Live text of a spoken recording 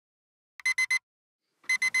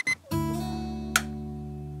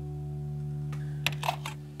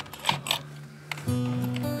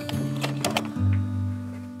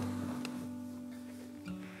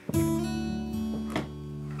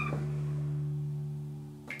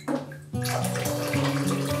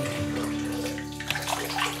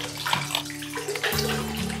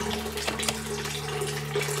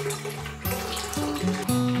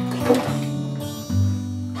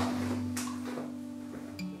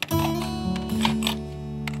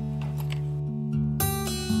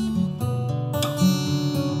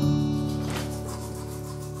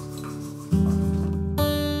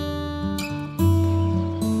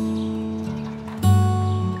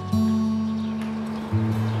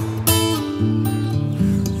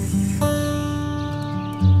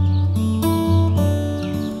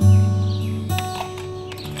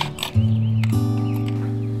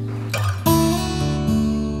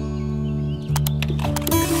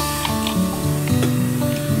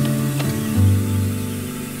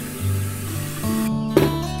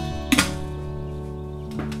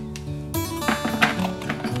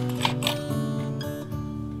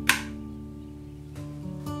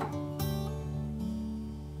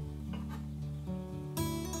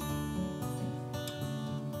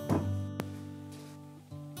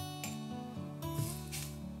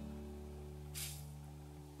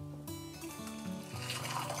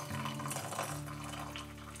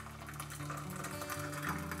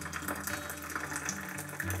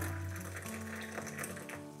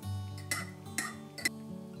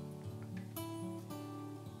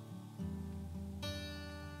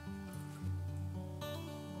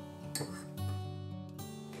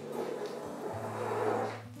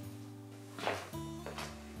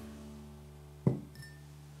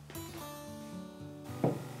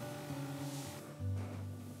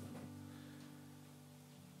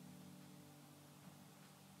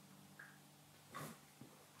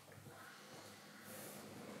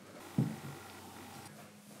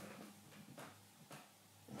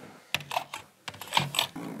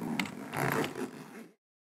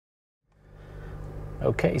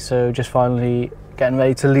Okay, so just finally getting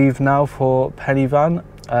ready to leave now for Pen y Fan.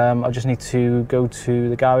 I just need to go to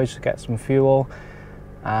the garage to get some fuel,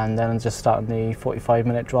 and then I'm just starting the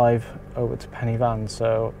 45-minute drive over to Pen y Fan,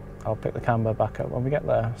 so I'll pick the camera back up when we get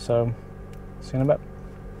there. So see you in a bit.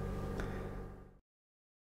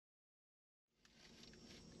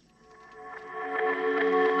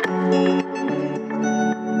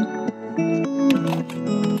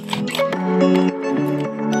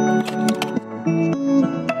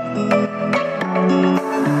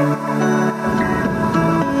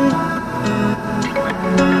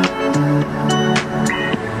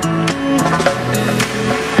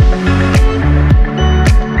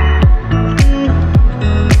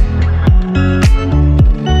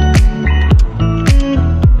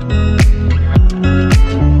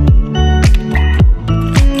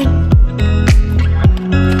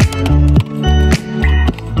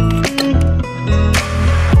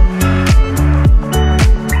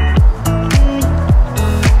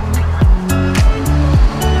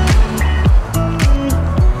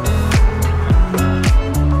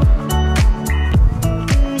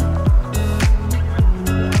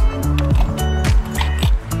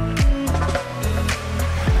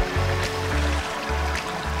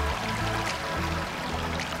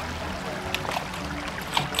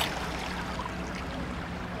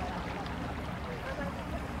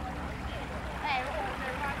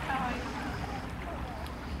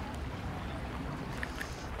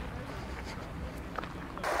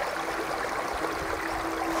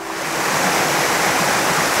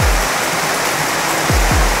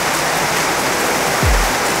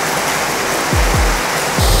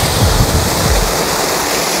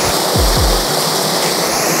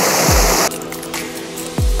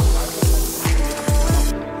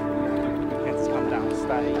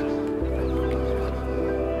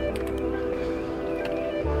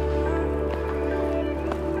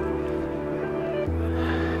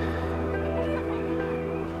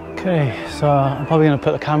 Okay, so I'm probably going to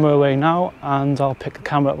put the camera away now, and I'll pick the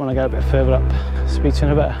camera up when I get a bit further up. Speak to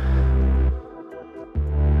you in a bit.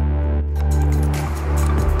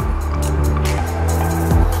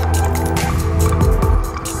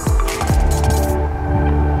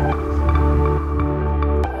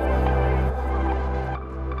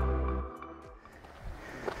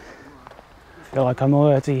 I feel like I'm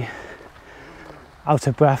already out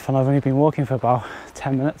of breath and I've only been walking for about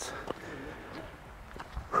 10 minutes.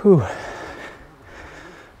 Whew.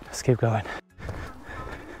 Let's keep going.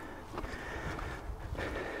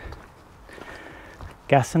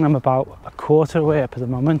 Guessing I'm about a quarter way up at the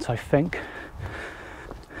moment, I think.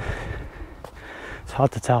 It's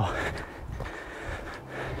hard to tell.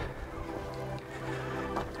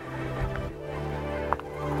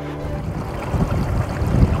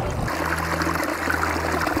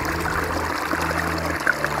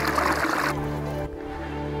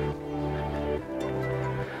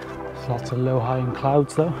 Lots of low-hanging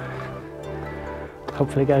clouds though.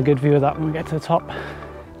 Hopefully get a good view of that when we get to the top.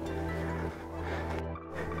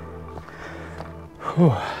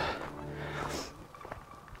 Whew.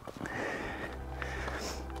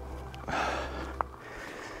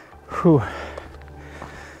 Whew.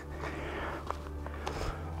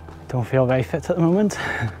 Don't feel very fit at the moment.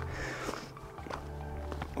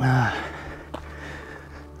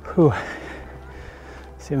 Whew.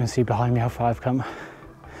 See if you can see behind me how far I've come.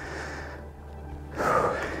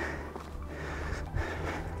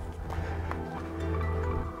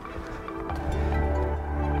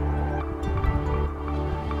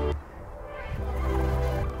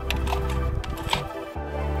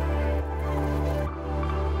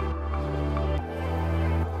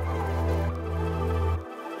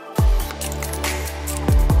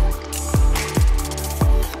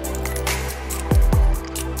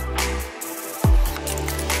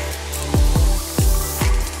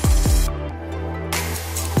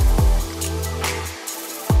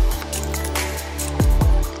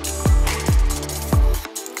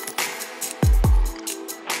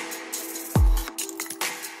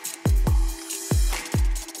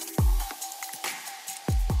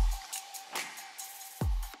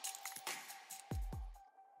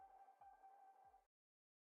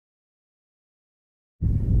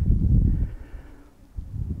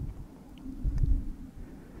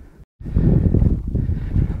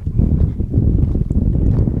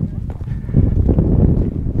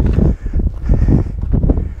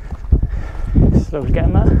 Slowly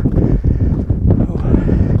getting there.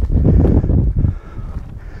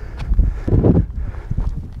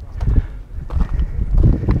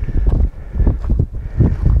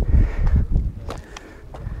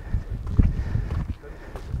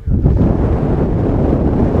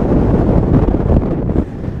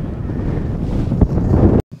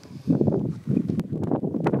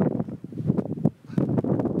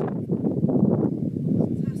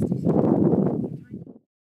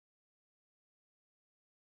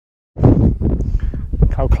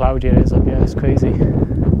 cloudy it is up here, it's crazy.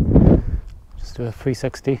 Just do a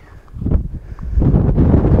 360.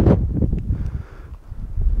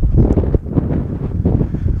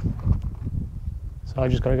 So I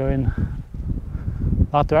just got to go in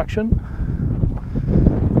that direction.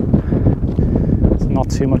 It's not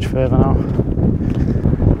too much further now.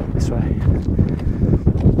 This way.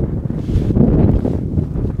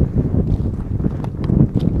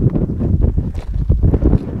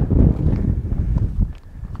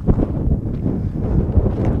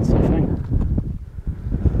 Can't see a thing.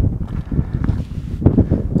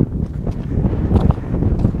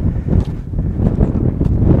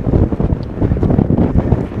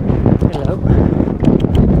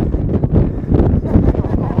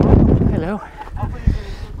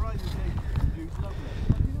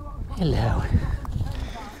 Hello.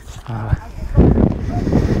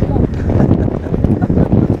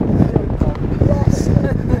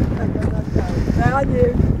 Where are you?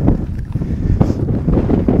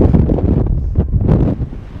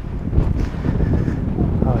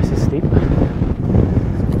 Oh, this is steep. Look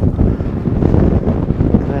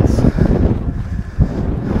at this.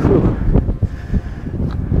 Whew.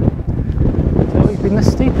 Has it always been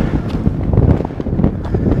this steep?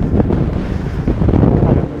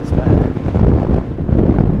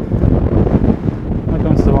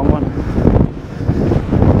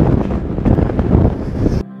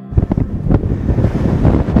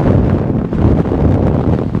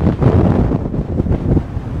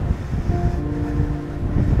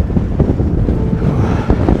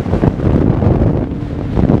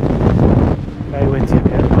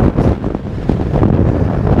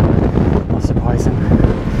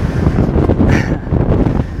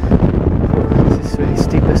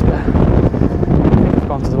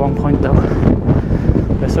 Point though.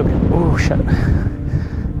 That's okay. Oh shit.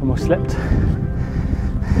 Almost slipped.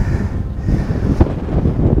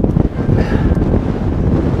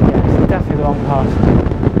 Yeah, it's definitely the wrong part.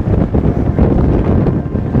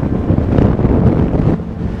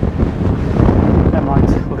 Never mind,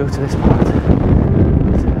 we'll go to this part. To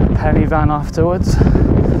Pen y Fan afterwards.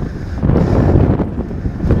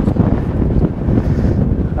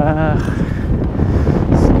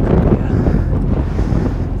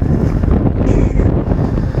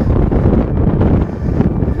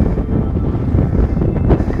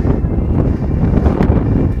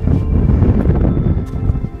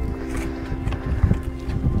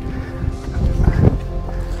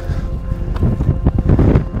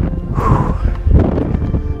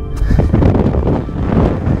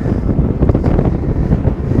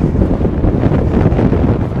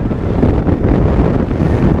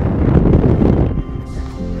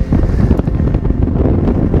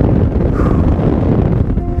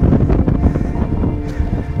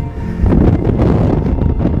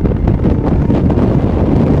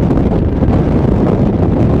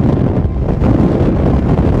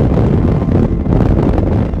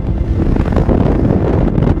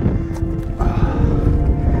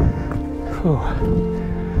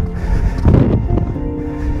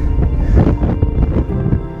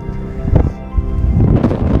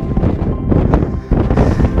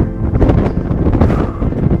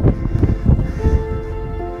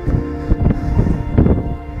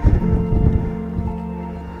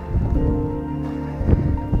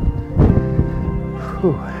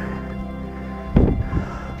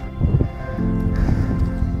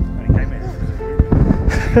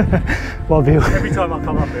 What view? Every time I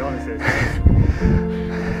come up here, honestly.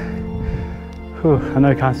 I know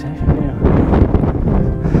I can't see anything, can you?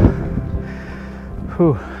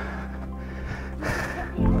 Whew.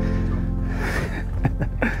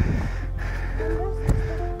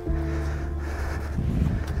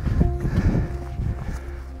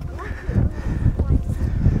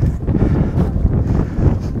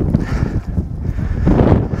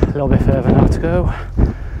 A little bit further now to go.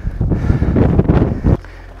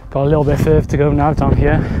 Got a little bit further to go now down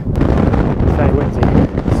here. It's very windy,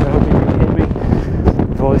 so I hope you can hear me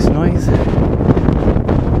with all this noise. If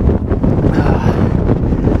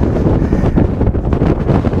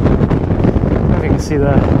you can see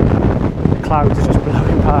the clouds are just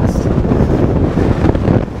blowing past.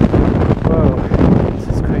 Whoa, this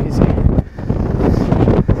is crazy.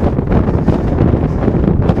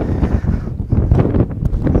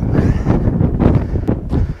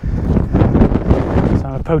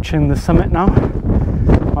 Approaching the summit now.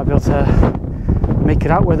 Might be able to make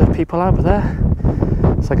it out where the people are over there.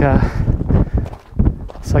 It's like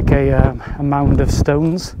a mound of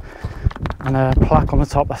stones and a plaque on the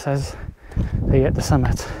top that says they hit the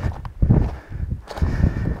summit.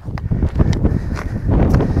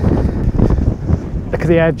 Look at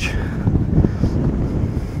the edge.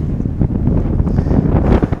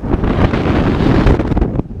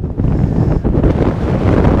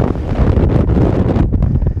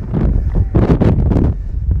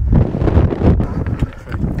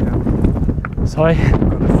 Sorry?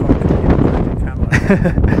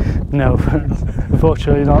 No,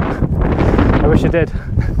 unfortunately not. I wish I did.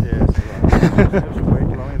 Yeah, it's way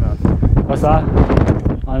long enough. What's that?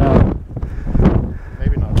 I know.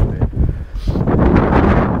 Maybe not today.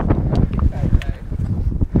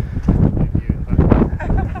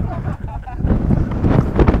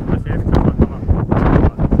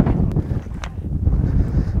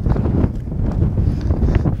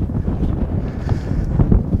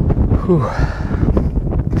 Whew.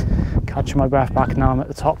 Catching my breath back now I'm at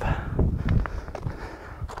the top.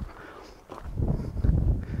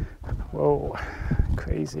 Whoa,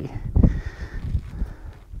 crazy.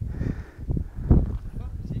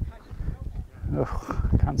 Ugh,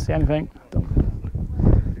 can't see anything.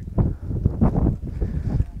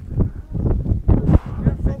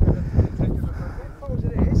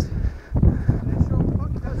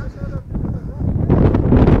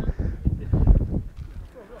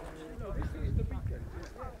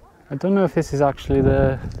 I don't know if this is actually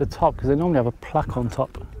the top, because they normally have a plaque on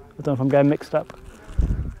top. I don't know if I'm getting mixed up.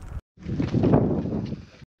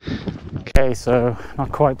 Okay, so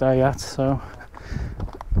not quite there yet, so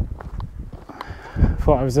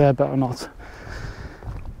thought I was there, but I'm not.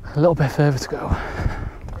 A little bit further to go.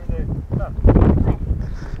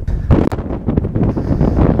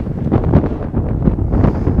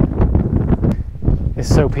 It's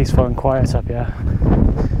so peaceful and quiet up here.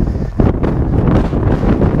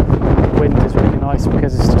 The wind is really nice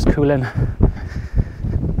because it's just cooling,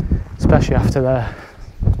 especially after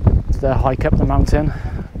their hike up the mountain.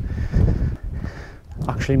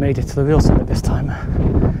 Actually made it to the real summit this time.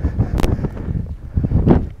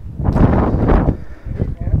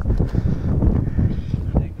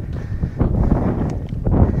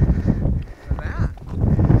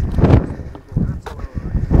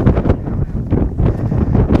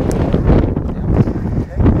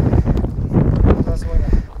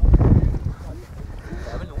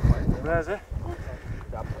 Where is it?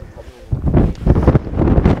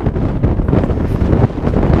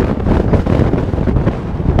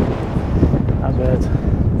 Not bad.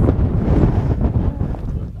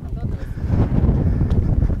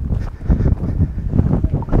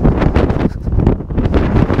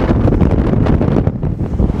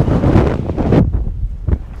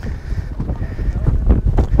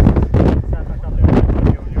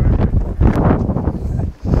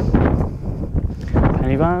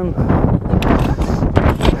 Penny Van.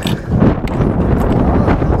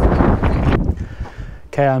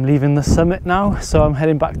 Okay, I'm leaving the summit now, so I'm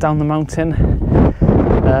heading back down the mountain.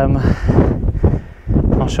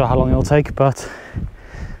 Not sure how long it'll take, but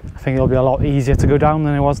I think it'll be a lot easier to go down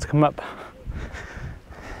than it was to come up.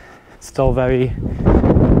 It's still very,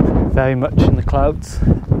 very much in the clouds.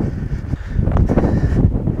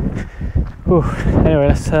 Whew. Anyway,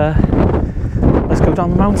 let's go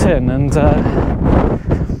down the mountain, and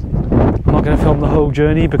I'm not going to film the whole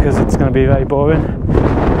journey because it's going to be very boring.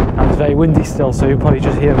 And it's very windy still, so you'll probably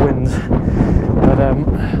just hear wind. But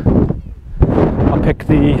I'll pick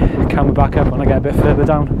the camera back up when I get a bit further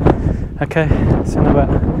down. Okay, see you in a bit.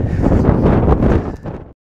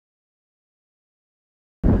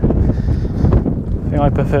 I think I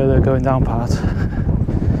prefer the going down part.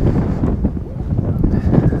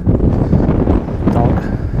 Dog.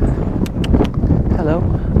 Hello.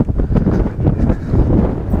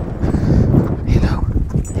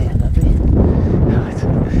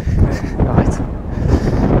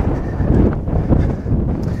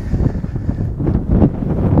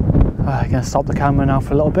 I'm going to stop the camera now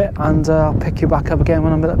for a little bit, and I'll pick you back up again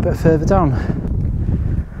when I'm a little bit further down.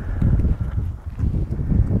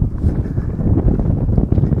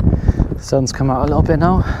 The sun's come out a little bit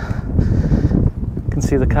now. You can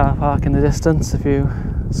see the car park in the distance if you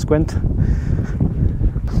squint.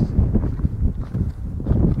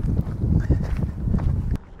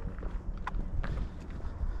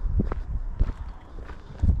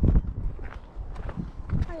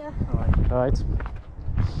 Hiya. All right.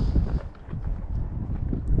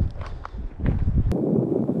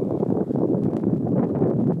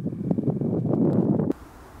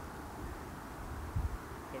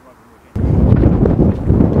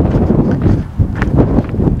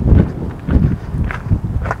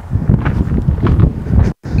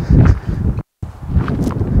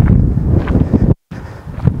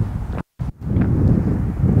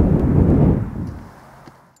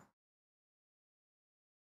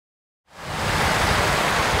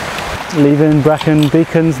 Leaving Brecon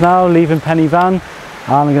Beacons now, leaving Penny Van, and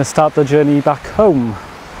I'm going to start the journey back home.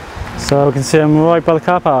 So you can see I'm right by the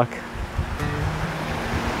car park.